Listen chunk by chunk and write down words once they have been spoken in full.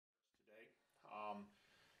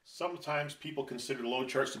Sometimes people consider load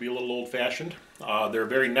charts to be a little old-fashioned. They're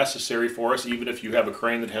very necessary for us, even if you have a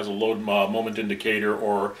crane that has a load moment indicator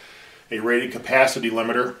or a rated capacity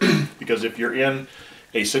limiter, because if you're in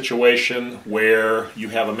a situation where you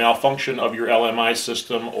have a malfunction of your LMI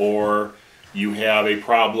system or you have a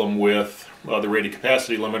problem with the rated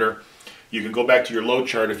capacity limiter, you can go back to your load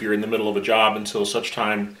chart if you're in the middle of a job until such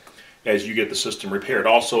time as you get the system repaired.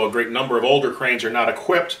 Also, a great number of older cranes are not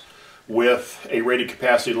equipped with a rated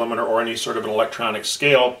capacity limiter or any sort of an electronic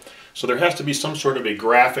scale, so there has to be some sort of a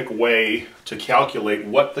graphic way to calculate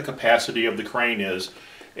what the capacity of the crane is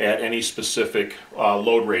at any specific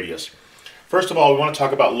load radius. First of all, we want to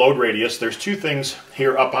talk about load radius. There's two things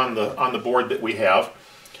here up on the board that we have.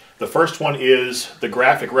 The first one is the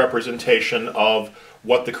graphic representation of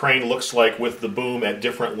what the crane looks like with the boom at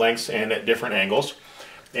different lengths and at different angles.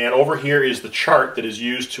 And over here is the chart that is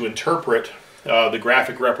used to interpret the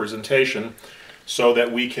graphic representation so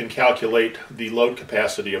that we can calculate the load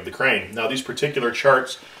capacity of the crane. Now, these particular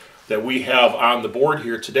charts that we have on the board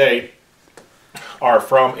here today are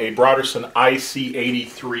from a Broderson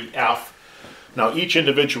IC83F. Now, each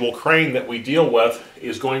individual crane that we deal with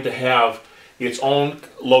is going to have its own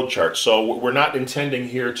load chart. So we're not intending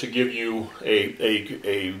here to give you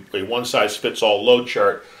a one-size-fits-all load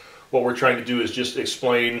chart. What we're trying to do is just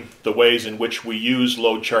explain the ways in which we use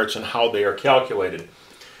load charts and how they are calculated.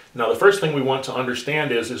 Now, the first thing we want to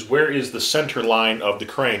understand is where is the center line of the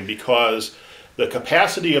crane, because the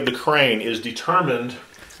capacity of the crane is determined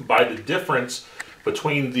by the difference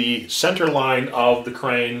between the center line of the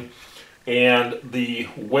crane and the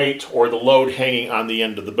weight or the load hanging on the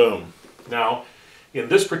end of the boom. Now, in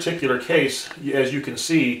this particular case, as you can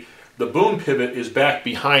see, the boom pivot is back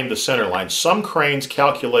behind the center line. Some cranes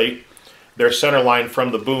calculate their center line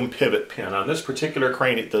from the boom pivot pin. On this particular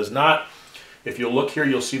crane, it does not. If you look here,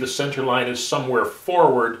 you'll see the center line is somewhere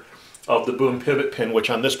forward of the boom pivot pin, which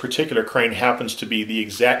on this particular crane happens to be the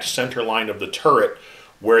exact center line of the turret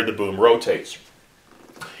where the boom rotates.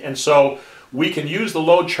 And so we can use the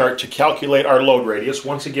load chart to calculate our load radius.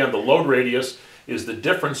 Once again, the load radius is the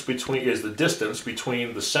distance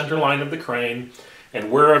between the center line of the crane and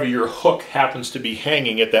wherever your hook happens to be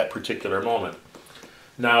hanging at that particular moment.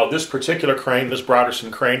 Now, this particular crane, this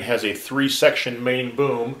Broderson crane, has a 3-section main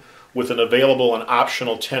boom with an available and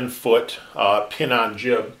optional 10-foot pin-on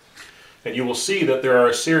jib. And you will see that there are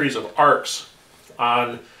a series of arcs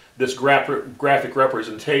on this graphic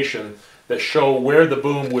representation that show where the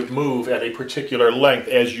boom would move at a particular length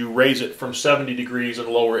as you raise it from 70 degrees and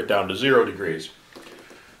lower it down to 0 degrees.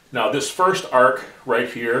 Now, this first arc right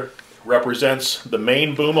here represents the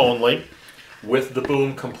main boom only, with the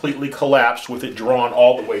boom completely collapsed with it drawn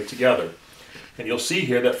all the way together. And you'll see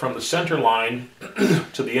here that from the center line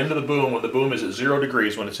to the end of the boom, when the boom is at 0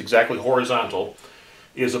 degrees, when it's exactly horizontal,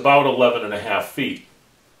 is about 11.5 feet.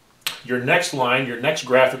 Your next line, your next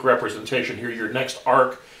graphic representation here, your next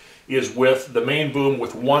arc, is with the main boom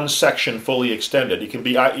with one section fully extended. It can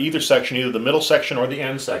be either section, either the middle section or the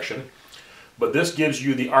end section. But this gives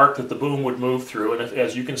you the arc that the boom would move through. And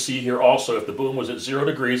as you can see here also, if the boom was at 0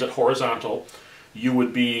 degrees at horizontal, you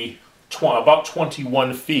would be about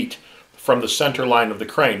 21 feet from the center line of the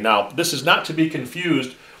crane. Now, this is not to be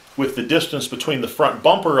confused with the distance between the front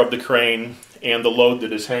bumper of the crane and the load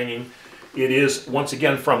that is hanging. It is, once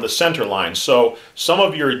again, from the center line. So some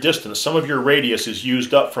of your distance, some of your radius is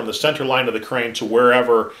used up from the center line of the crane to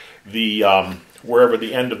wherever the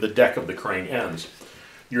end of the deck of the crane ends.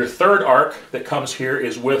 Your third arc that comes here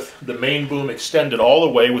is with the main boom extended all the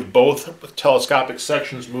way with both telescopic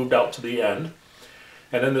sections moved out to the end.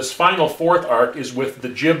 And then this final fourth arc is with the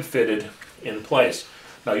jib fitted in place.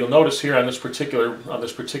 Now, you'll notice here on this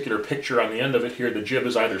particular picture on the end of it here, the jib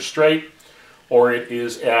is either straight or it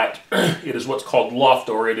is what's called luffed,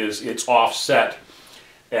 or it's offset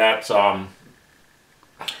at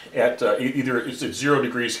either it's at 0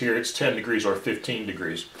 degrees here, it's 10 degrees, or 15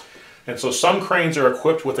 degrees. And so some cranes are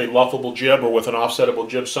equipped with a luffable jib or with an offsettable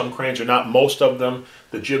jib. Some cranes are not. Most of them,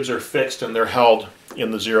 the jibs are fixed and they're held in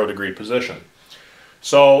the 0 degree position.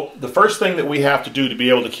 So the first thing that we have to do to be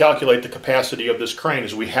able to calculate the capacity of this crane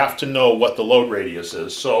is we have to know what the load radius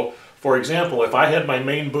is. So, for example, if I had my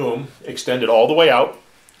main boom extended all the way out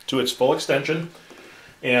to its full extension,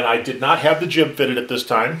 and I did not have the jib fitted at this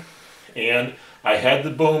time, and I had the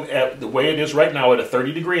boom at the way it is right now at a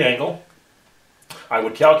 30-degree angle, I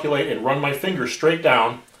would calculate and run my finger straight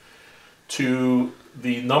down to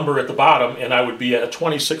the number at the bottom, and I would be at a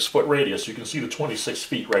 26-foot radius. You can see the 26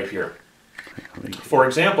 feet right here. For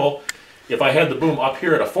example, if I had the boom up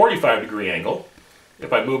here at a 45-degree angle,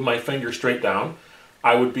 if I moved my finger straight down,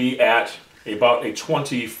 I would be at about a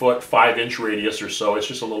 20-foot, 5-inch radius or so. It's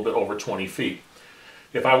just a little bit over 20 feet.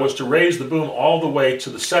 If I was to raise the boom all the way to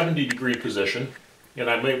the 70-degree position, and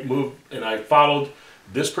I followed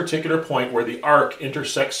this particular point where the arc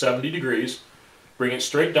intersects 70 degrees, bring it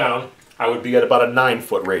straight down, I would be at about a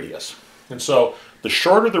 9-foot radius. And so the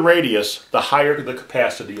shorter the radius, the higher the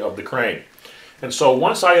capacity of the crane. And so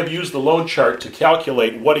once I have used the load chart to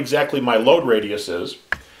calculate what exactly my load radius is,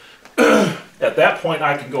 at that point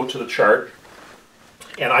I can go to the chart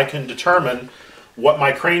and I can determine what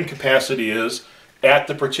my crane capacity is at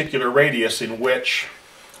the particular radius in which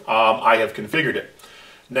I have configured it.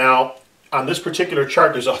 Now, on this particular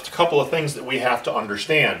chart, there's a couple of things that we have to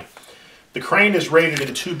understand. The crane is rated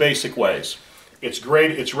in two basic ways. It's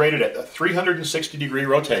rated at a 360-degree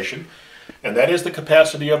rotation, and that is the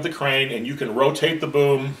capacity of the crane, and you can rotate the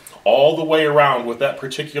boom all the way around with that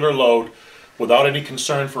particular load without any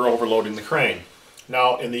concern for overloading the crane.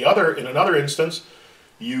 Now, in another instance,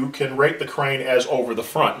 you can rate the crane as over the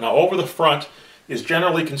front. Now, over the front is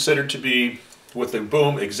generally considered to be with the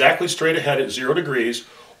boom exactly straight ahead at 0 degrees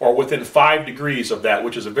or within 5 degrees of that,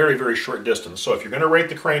 which is a very, very short distance. So if you're going to rate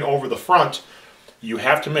the crane over the front, you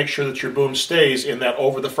have to make sure that your boom stays in that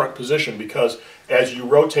over the front position, because as you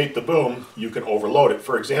rotate the boom, you can overload it.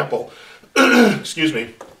 For example, excuse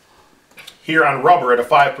me, here on rubber at a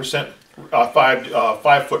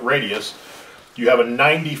 5-foot radius, you have a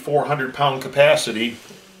 9,400-pound capacity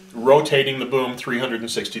rotating the boom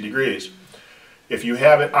 360 degrees. If you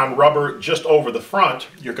have it on rubber just over the front,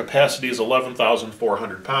 your capacity is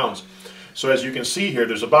 11,400 pounds. So as you can see here,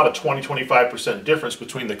 there's about a 20-25% difference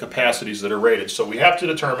between the capacities that are rated. So we have to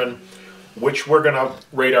determine which we're going to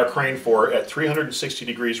rate our crane for at 360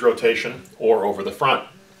 degrees rotation or over the front.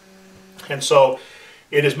 And so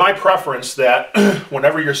it is my preference that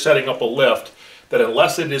whenever you're setting up a lift, that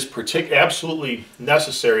unless it is absolutely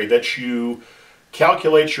necessary, that you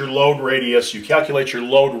calculate your load radius, you calculate your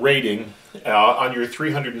load rating on your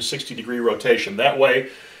 360-degree rotation. That way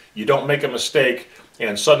you don't make a mistake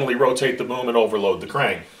and suddenly rotate the boom and overload the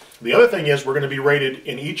crane. The other thing is we're going to be rated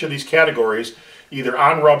in each of these categories either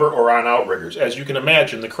on rubber or on outriggers. As you can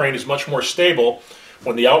imagine, the crane is much more stable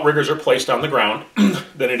when the outriggers are placed on the ground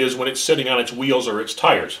than it is when it's sitting on its wheels or its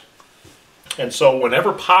tires. And so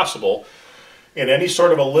whenever possible, in any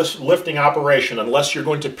sort of a lifting operation, unless you're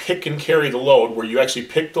going to pick and carry the load, where you actually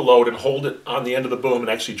pick the load and hold it on the end of the boom and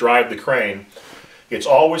actually drive the crane, it's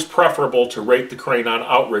always preferable to rate the crane on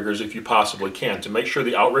outriggers if you possibly can, to make sure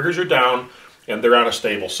the outriggers are down and they're on a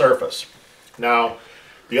stable surface. Now,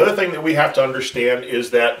 the other thing that we have to understand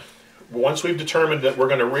is that once we've determined that we're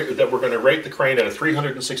going to rate the crane at a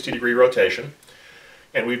 360-degree rotation,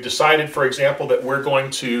 and we've decided, for example, that we're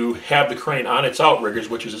going to have the crane on its outriggers,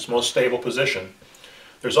 which is its most stable position,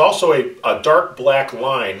 there's also a dark black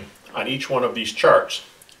line on each one of these charts.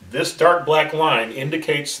 This dark black line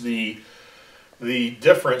indicates the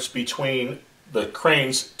difference between the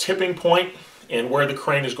crane's tipping point and where the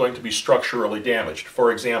crane is going to be structurally damaged.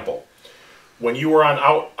 For example, when you are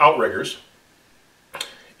on outriggers,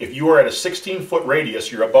 if you are at a 16-foot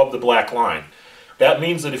radius, you're above the black line. That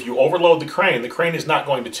means that if you overload the crane is not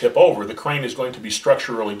going to tip over. The crane is going to be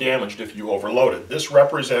structurally damaged if you overload it. This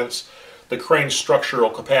represents the crane's structural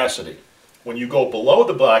capacity. When you go below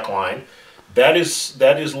the black line, that is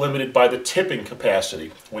limited by the tipping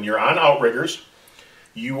capacity. When you're on outriggers,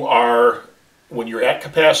 when you're at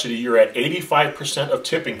capacity, you're at 85% of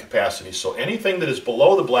tipping capacity. So anything that is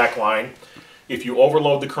below the black line, if you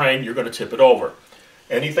overload the crane, you're going to tip it over.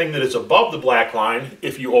 Anything that is above the black line,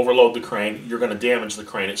 if you overload the crane, you're going to damage the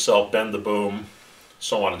crane itself, bend the boom,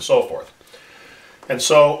 so on and so forth. And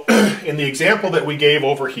so, in the example that we gave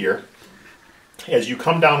over here, as you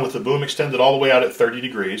come down with the boom extended all the way out at 30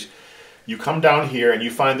 degrees, you come down here and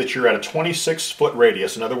you find that you're at a 26-foot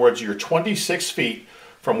radius. In other words, you're 26 feet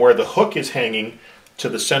from where the hook is hanging to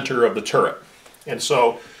the center of the turret. And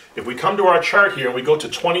so, if we come to our chart here and we go to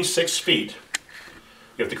 26 feet,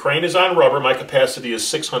 if the crane is on rubber, my capacity is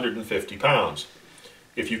 650 pounds.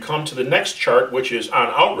 If you come to the next chart, which is on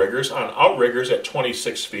outriggers at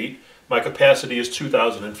 26 feet, my capacity is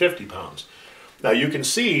 2,050 pounds. Now you can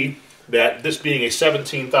see that this being a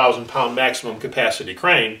 17,000 pound maximum capacity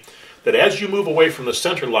crane, that as you move away from the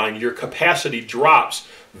center line, your capacity drops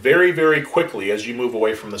very, very quickly as you move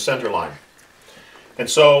away from the center line. And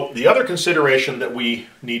so the other consideration that we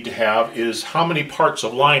need to have is how many parts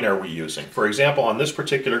of line are we using. For example, on this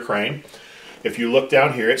particular crane, if you look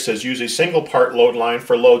down here, it says use a single part load line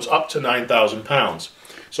for loads up to 9,000 pounds.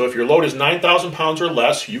 So if your load is 9,000 pounds or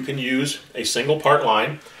less, you can use a single part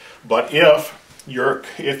line. But if your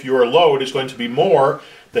load is going to be more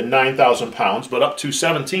than 9,000 pounds, but up to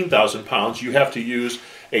 17,000 pounds, you have to use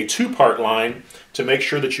a two-part line to make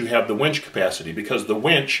sure that you have the winch capacity, because the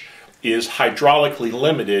winch is hydraulically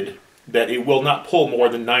limited, that it will not pull more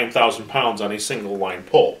than 9,000 pounds on a single line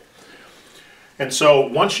pull. And so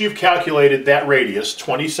once you've calculated that radius,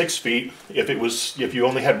 26 feet, if you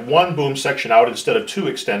only had one boom section out instead of two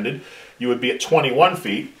extended, you would be at 21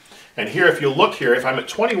 feet. And here, if you look here, if I'm at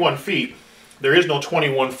 21 feet, there is no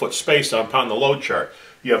 21-foot space upon the load chart.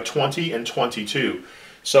 You have 20 and 22.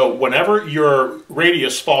 So whenever your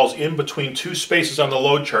radius falls in between two spaces on the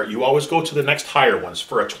load chart, you always go to the next higher ones.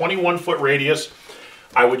 For a 21-foot radius,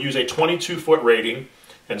 I would use a 22-foot rating.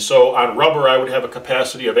 And so on rubber, I would have a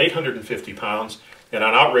capacity of 850 pounds, and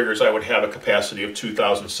on outriggers, I would have a capacity of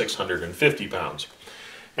 2,650 pounds.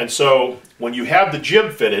 And so when you have the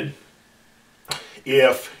jib fitted,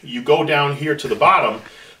 if you go down here to the bottom,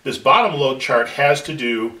 this bottom load chart has to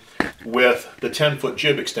do with the 10-foot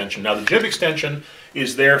jib extension. Now, the jib extension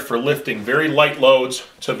is there for lifting very light loads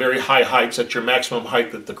to very high heights at your maximum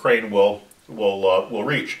height that the crane will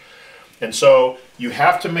reach. And so you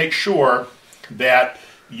have to make sure that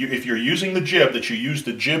if you're using the jib, that you use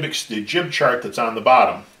the jib chart that's on the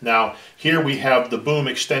bottom. Now, here we have the boom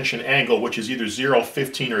extension angle, which is either 0,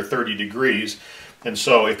 15, or 30 degrees. And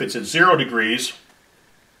so if it's at 0 degrees,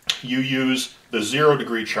 you use the 0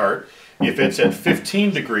 degree chart. If it's at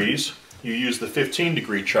 15 degrees, you use the 15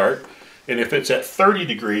 degree chart. And if it's at 30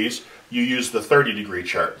 degrees, you use the 30 degree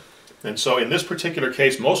chart. And so in this particular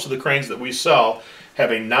case, most of the cranes that we sell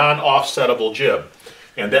have a non-offsettable jib.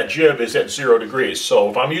 And that jib is at 0 degrees. So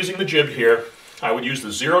if I'm using the jib here, I would use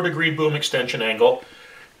the 0 degree boom extension angle.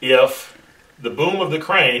 If the boom of the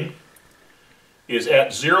crane is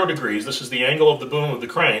at 0 degrees, this is the angle of the boom of the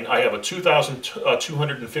crane, I have a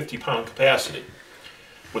 2,250 pound capacity.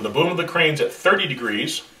 When the boom of the crane's at 30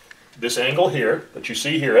 degrees, this angle here, that you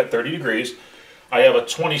see here at 30 degrees, I have a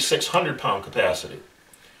 2,600 pound capacity.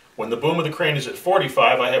 When the boom of the crane is at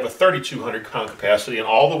 45, I have a 3,200 pound capacity, and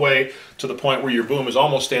all the way to the point where your boom is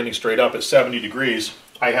almost standing straight up at 70 degrees,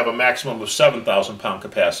 I have a maximum of 7,000 pound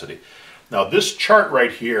capacity. Now this chart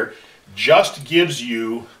right here just gives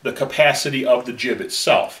you the capacity of the jib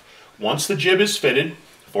itself. Once the jib is fitted,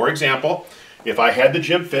 for example, if I had the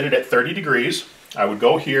jib fitted at 30 degrees, I would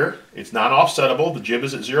go here, it's non-offsettable, the jib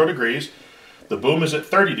is at 0 degrees, the boom is at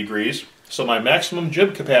 30 degrees, so my maximum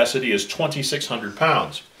jib capacity is 2,600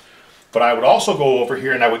 pounds. But I would also go over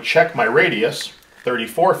here and I would check my radius,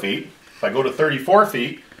 34 feet. If I go to 34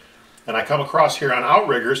 feet and I come across here on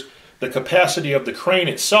outriggers, the capacity of the crane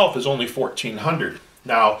itself is only 1,400.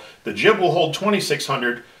 Now, the jib will hold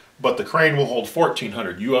 2,600, but the crane will hold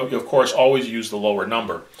 1,400. You, of course, always use the lower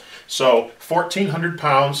number. So, 1,400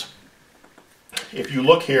 pounds, if you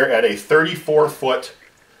look here at a 34-foot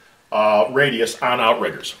radius on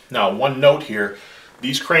outriggers. Now, one note here,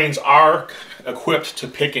 these cranes are equipped to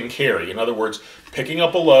pick and carry. In other words, picking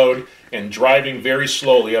up a load and driving very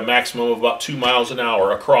slowly, a maximum of about 2 miles an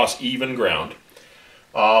hour across even ground.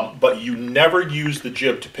 But you never use the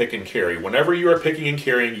jib to pick and carry. Whenever you are picking and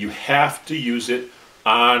carrying, you have to use it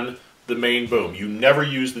on the main boom. You never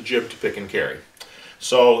use the jib to pick and carry.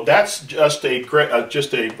 So that's just a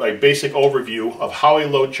basic overview of how a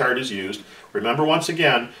load chart is used. Remember once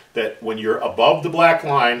again that when you're above the black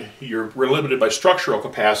line, we're limited by structural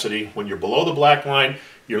capacity. When you're below the black line,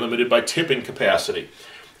 you're limited by tipping capacity.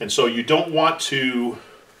 And so you don't want to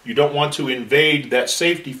invade that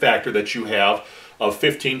safety factor that you have of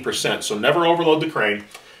 15%. So never overload the crane,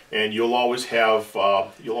 and you'll always have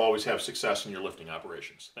success in your lifting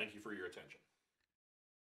operations. Thank you for your attention.